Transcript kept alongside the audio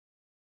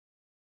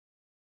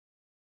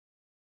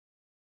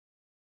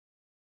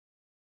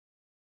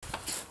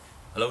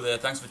Hello there,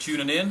 thanks for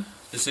tuning in.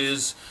 This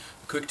is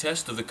a quick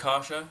test of the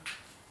Karcher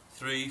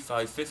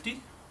K3.550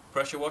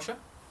 pressure washer.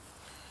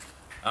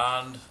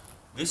 And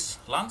this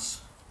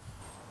lance,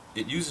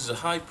 it uses a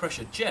high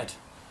pressure jet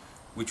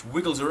which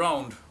wiggles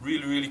around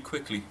really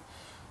quickly.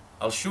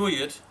 I'll show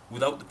you it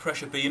without the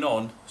pressure being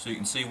on so you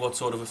can see what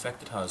sort of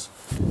effect it has.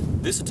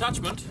 This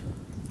attachment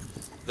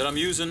that I'm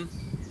using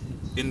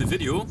in the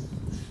video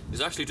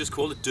is actually just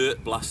called a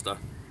dirt blaster.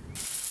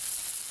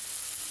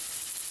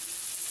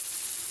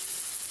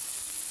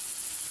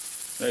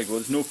 There you go,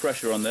 there's no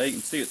pressure on there, you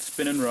can see it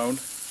spinning around.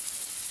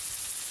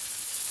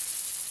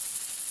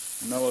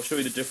 And now I'll show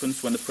you the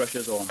difference when the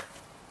pressure's on.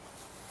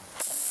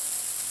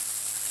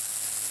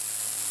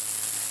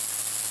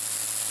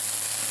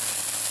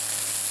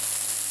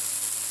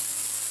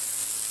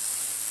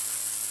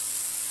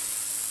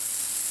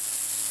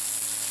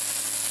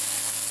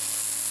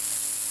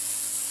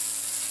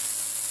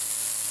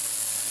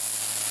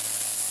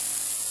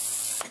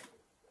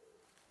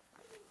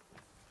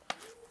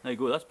 There you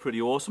go, that's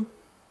pretty awesome.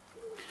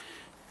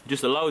 It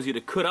just allows you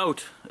to cut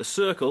out a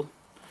circle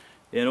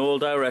in all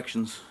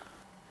directions.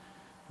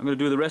 I'm going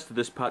to do the rest of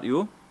this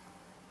patio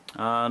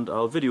and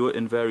I'll video it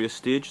in various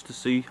stages to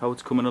see how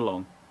it's coming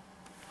along.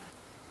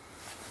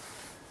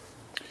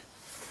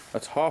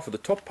 That's half of the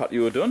top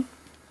patio done.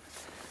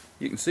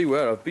 You can see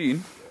where I've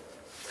been.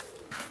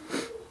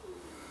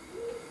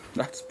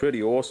 That's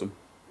pretty awesome.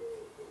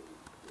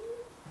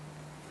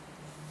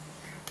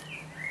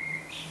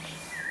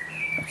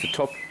 That's the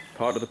top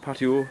part of the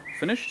patio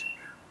finished.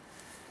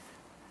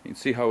 You can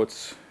see how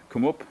it's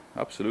come up,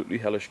 absolutely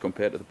hellish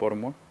compared to the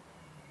bottom one.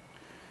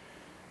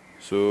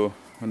 So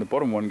when the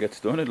bottom one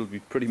gets done, it'll be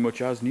pretty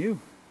much as new.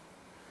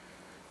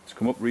 It's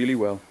come up really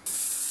well.